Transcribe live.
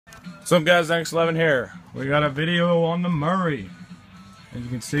What's up guys, X11 here. We got a video on the Murray. As you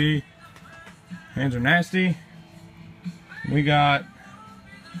can see, hands are nasty. We got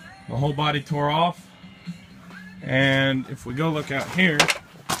the whole body tore off. And if we go look out here,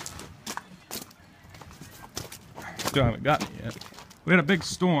 still haven't gotten it yet. We had a big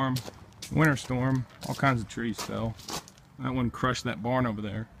storm, winter storm, all kinds of trees fell. That one crushed that barn over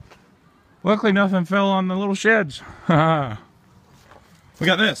there. Luckily nothing fell on the little sheds. We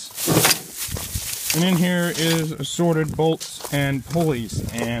got this. And in here is assorted bolts and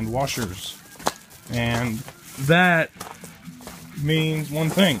pulleys and washers. And that means one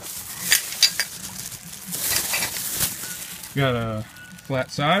thing. Got a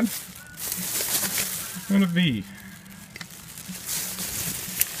flat side and a V.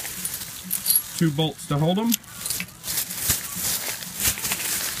 2 bolts to hold them.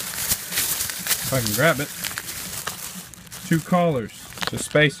 If I can grab it. 2 collars to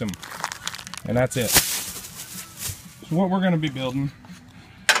space them. And that's it. So what we're going to be building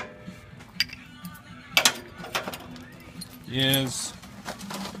is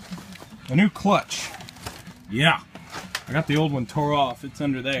a new clutch. Yeah. I got the old one tore off. It's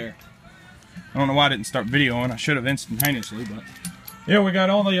under there. I don't know why I didn't start videoing. I should have instantaneously, but yeah, we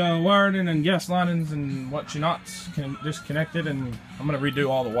got all the wiring and gas linings and whatnots disconnected, and I'm gonna redo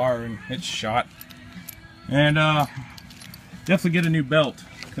all the wiring. It's shot, and definitely get a new belt,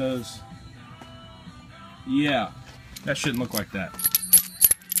 because yeah, that shouldn't look like that.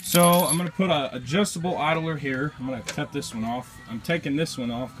 So I'm gonna put a adjustable idler here. I'm gonna cut this one off. I'm taking this one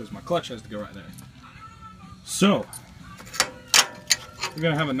off because my clutch has to go right there. So we're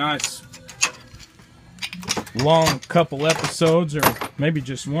gonna have a nice long couple episodes, or maybe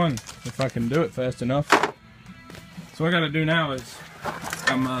just one if I can do it fast enough. So what I gotta do now is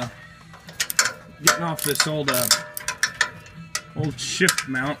I'm getting off this old shift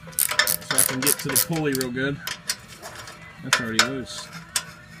mount so I can get to the pulley real good. That's already loose.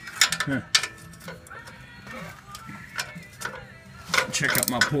 Huh. Check out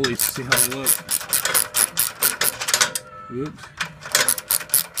my pulleys to see how they look. Oops.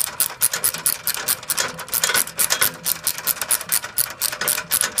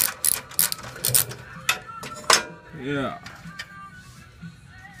 Yeah.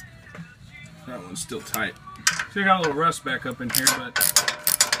 That one's still tight. So you got a little rust back up in here, but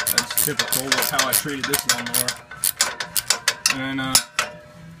that's typical of how I treated this lawnmower. And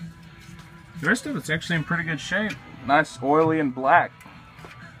the rest of it's actually in pretty good shape. Nice oily and black.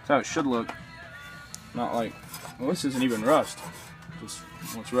 That's how it should look. Not like, well, this isn't even rust. Just,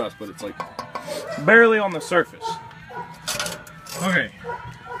 well, it's rust, but it's like barely on the surface. Okay,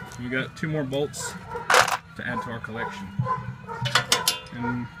 we got 2 more bolts to add to our collection.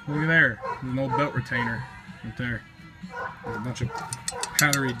 And look at there, there's an old belt retainer right there. There's a bunch of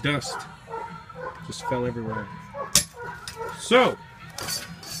powdery dust just fell everywhere. So,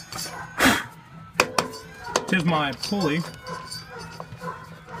 here's my pulley.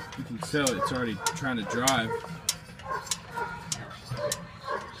 You can tell it's already trying to drive.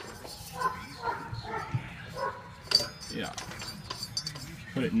 Yeah.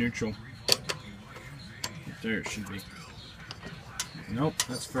 Put it neutral. Right there it should be. Nope,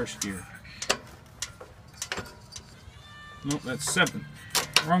 that's first gear. Nope, that's 7.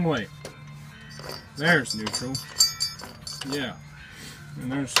 Wrong way. There's neutral. Yeah.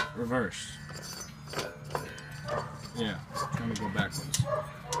 And there's reverse. Yeah, trying to go backwards.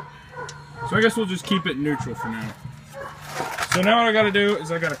 So I guess we'll just keep it neutral for now. So now what I gotta do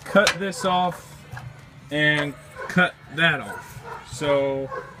is I gotta cut this off and cut that off. So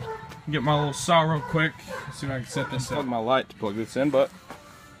get my little saw real quick. Let's see if I can set this up. Plug my light to plug this in, but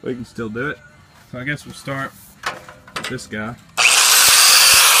we can still do it. So I guess we'll start with this guy.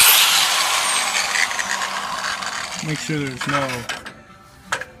 Make sure there's no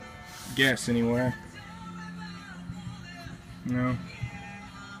gas anywhere. No.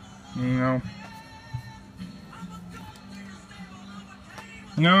 No.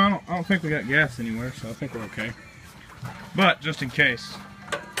 No, I don't think we got gas anywhere, so I think we're okay. But just in case,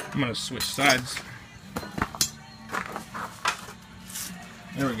 I'm gonna switch sides.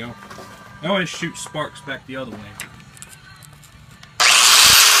 There we go. I always shoot sparks back the other way.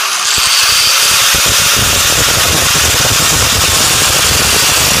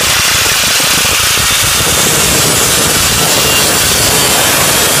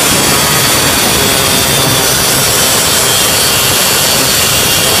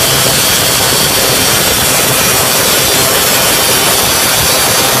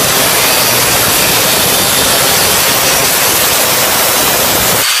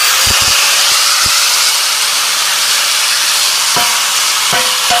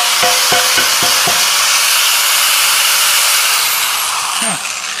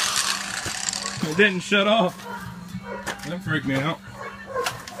 It didn't shut off. That freaked me out.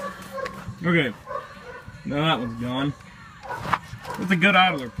 Okay. Now that one's gone. It's a good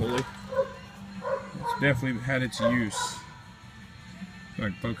idler pulley. It's definitely had its use. So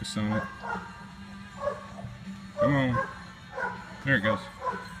I can focus on it. Come on. There it goes.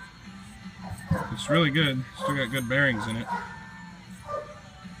 It's really good. Still got good bearings in it.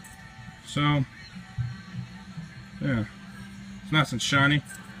 So, yeah. It's nice and shiny.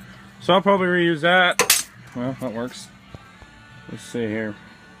 So I'll probably reuse that. Well, that works. Let's see here.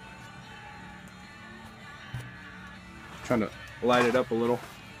 Trying to light it up a little.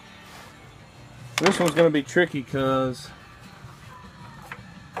 This one's going to be tricky because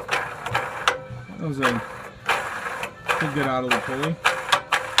that was a good out of the pulley.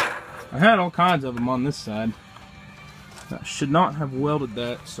 I had all kinds of them on this side. I should not have welded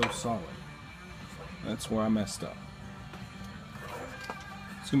that so solid. That's where I messed up.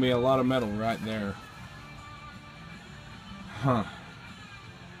 It's going to be a lot of metal right there. Huh.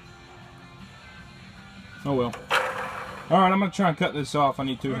 Oh well. Alright, I'm going to try and cut this off. I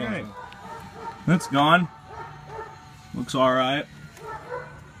need two hands. That's gone. Looks alright.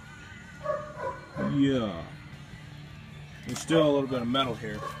 Yeah. There's still a little bit of metal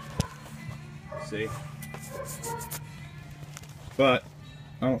here. See? But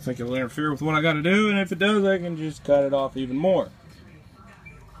I don't think it'll interfere with what I got to do, and if it does, I can just cut it off even more.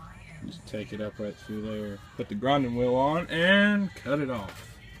 Just take it up right through there, put the grinding wheel on, and cut it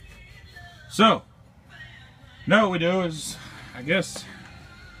off. So, now what we do is, I guess,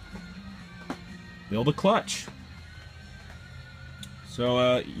 build a clutch.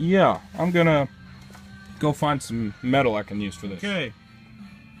 So, yeah, I'm gonna go find some metal I can use for this. Okay,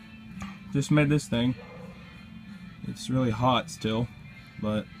 just made this thing. It's really hot still,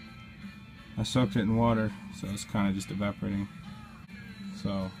 but I soaked it in water, so it's kind of just evaporating.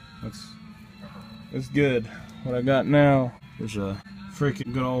 So that's good. What I got now is a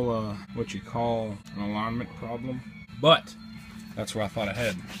freaking good old what you call an alignment problem, but that's where I thought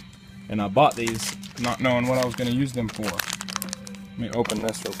ahead. And I bought these not knowing what I was going to use them for. Let me open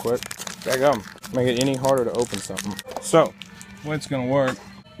this real quick. Daggum. Make it any harder to open something. So, the way it's going to work,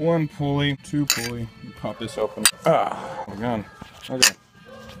 one pulley, two pulley. Pop this open. Ah, we're gone. Okay.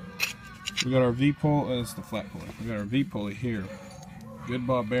 We got our V pulley. It's the flat pulley. We got our V pulley here. Good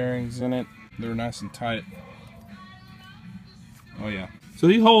ball bearings in it. They're nice and tight. Oh yeah. So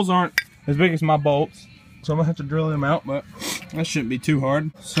these holes aren't as big as my bolts, so I'm gonna have to drill them out, but that shouldn't be too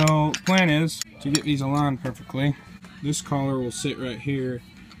hard. So the plan is to get these aligned perfectly. This collar will sit right here,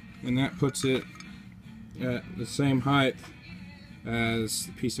 and that puts it at the same height as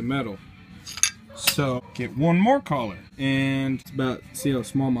the piece of metal. So get one more collar, and it's about, see how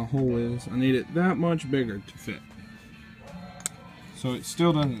small my hole is. I need it that much bigger to fit. So it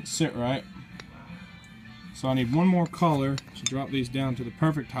still doesn't sit right. So I need one more collar to drop these down to the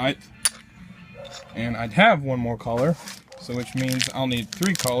perfect height. And I'd have one more collar, so which means I'll need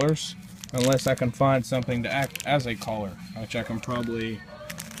 3 collars, unless I can find something to act as a collar, which I can probably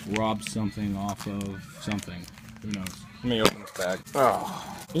rob something off of something. Who knows? Let me open this bag.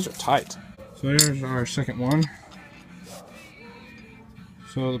 Oh, these are tight. So here's our second one.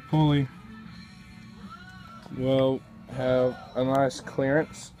 So the pulley will have a nice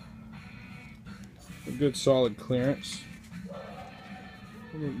clearance, a good solid clearance,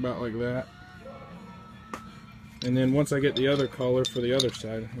 about like that. And then once I get the other collar for the other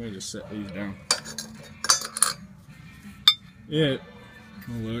side, let me just set these down. It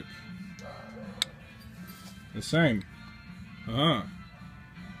will look the same.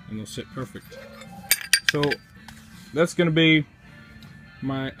 And they'll sit perfect. So that's gonna be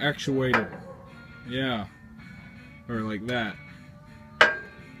my actuator. Yeah. Or like that.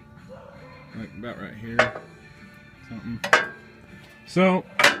 Like about right here. Something. So,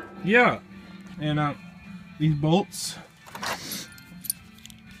 yeah. And these bolts,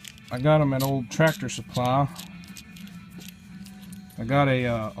 I got them at Old Tractor Supply. I got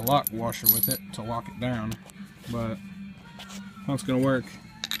a lock washer with it to lock it down. But how it's gonna work,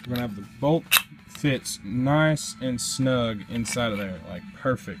 we're gonna have the bolt fits nice and snug inside of there, like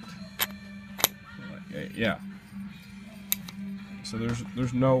perfect. Like, yeah. So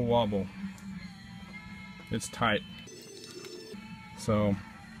there's no wobble. It's tight. So,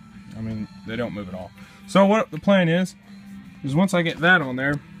 I mean, they don't move at all. So what the plan is once I get that on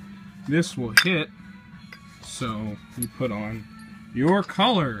there, this will hit. So you put on your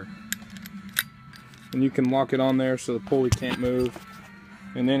collar, and you can lock it on there so the pulley can't move.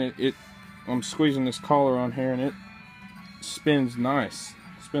 And then I'm squeezing this collar on here, and it spins nice.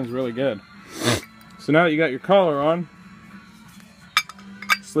 It spins really good. So now that you got your collar on,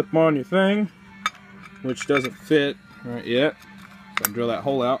 slip on your thing, which doesn't fit right yet. So I drill that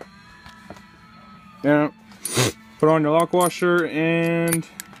hole out. Now, put on your lock washer and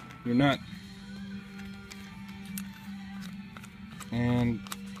your nut. And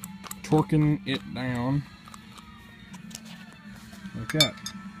torquing it down like that.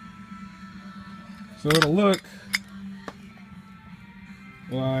 So it'll look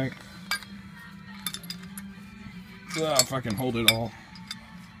like, if I can hold it all,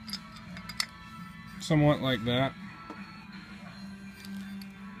 somewhat like that.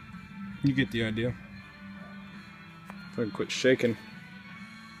 You get the idea. If I can quit shaking.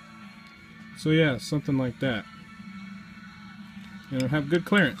 So yeah, something like that. And it'll have good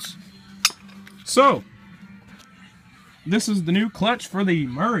clearance. So, this is the new clutch for the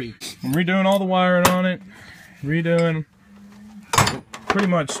Murray. I'm redoing all the wiring on it. Redoing, pretty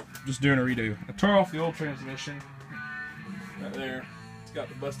much just doing a redo. I tore off the old transmission. Right there. It's got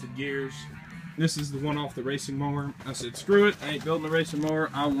the busted gears. This is the one off the racing mower. I said, screw it, I ain't building a racing mower,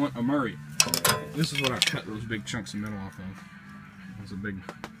 I want a Murray. This is what I cut those big chunks of metal off of. It was a big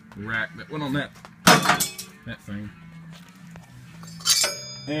rack that went on that thing.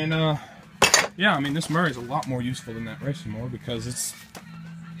 And yeah, I mean, this Murray's a lot more useful than that racing mower because it's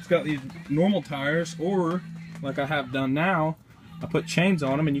got these normal tires, or like I have done now, I put chains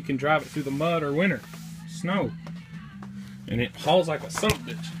on them and you can drive it through the mud or winter, snow. And it hauls like a son of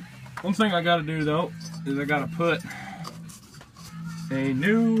a bitch. One thing I gotta do though, is I gotta put a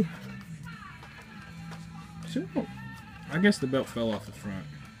new, I guess the belt fell off the front.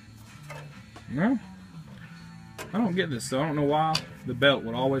 No? I don't get this though. I don't know why the belt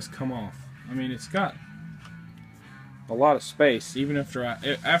would always come off. I mean, it's got a lot of space. Even after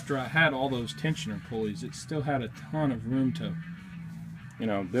I had all those tensioner pulleys, it still had a ton of room to, you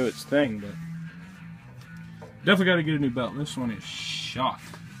know, do its thing. But definitely got to get a new belt. This one is shot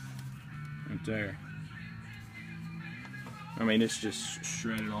right there. I mean, it's just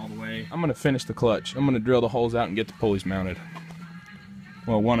shredded all the way. I'm gonna finish the clutch. I'm gonna drill the holes out and get the pulleys mounted.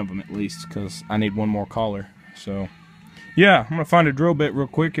 Well, one of them at least, because I need one more collar. So, yeah, I'm gonna find a drill bit real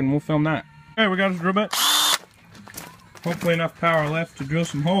quick and we'll film that. Okay, we got a drill bit. Hopefully enough power left to drill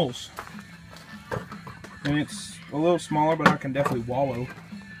some holes. And it's a little smaller, but I can definitely wallow.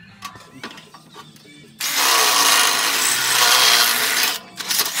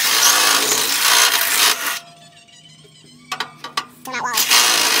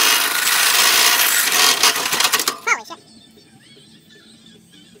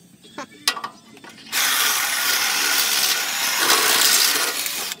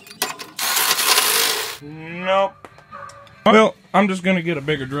 Nope. Well, I'm just gonna get a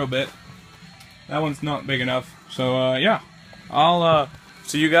bigger drill bit. That one's not big enough. So yeah, I'll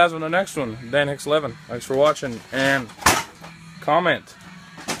see you guys on the next one. Dan Hicks 11. Thanks for watching, and comment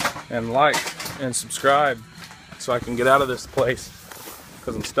and like and subscribe so I can get out of this place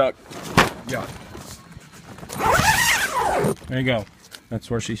because I'm stuck. Yeah. There you go. That's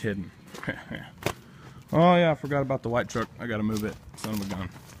where she's hidden. Oh yeah, I forgot about the white truck. I gotta move it. Son of a gun.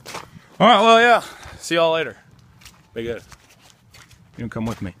 All right. Well, yeah. See y'all later. Be good. You can come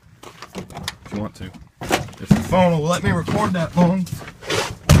with me if you want to. If the phone will let me record that long.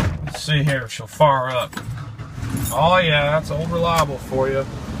 Let's see here. She'll fire up. Oh yeah, that's old reliable for you.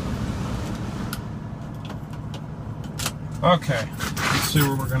 Okay. Let's see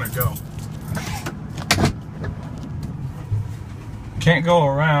where we're gonna go. Can't go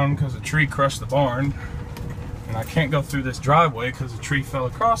around because a tree crushed the barn, and I can't go through this driveway because a tree fell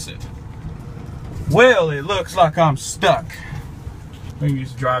across it. Well, it looks like I'm stuck. We can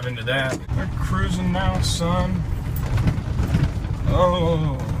just drive into that. We're cruising now, son.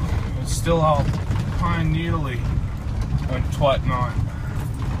 Oh, it's still all pine needly and whatnot.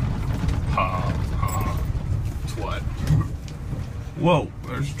 Ha, ha, twat. Whoa,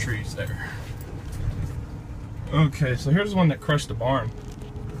 there's trees there. Okay, so here's one that crushed the barn.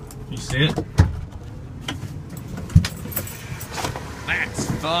 You see it? That's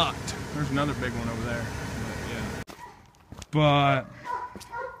fucked. There's another big one over there. But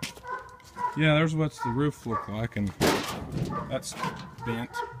yeah, there's what's the roof look like, and that's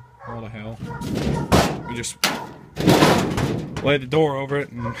bent. All the hell. We just laid the door over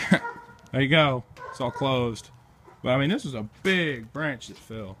it, and there you go. It's all closed. But I mean, this is a big branch that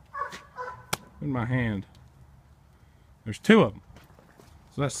fell in my hand. There's two of them,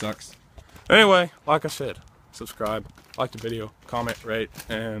 so that sucks. Anyway, like I said, subscribe, like the video, comment, rate,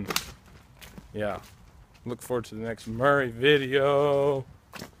 and yeah, look forward to the next Murray video.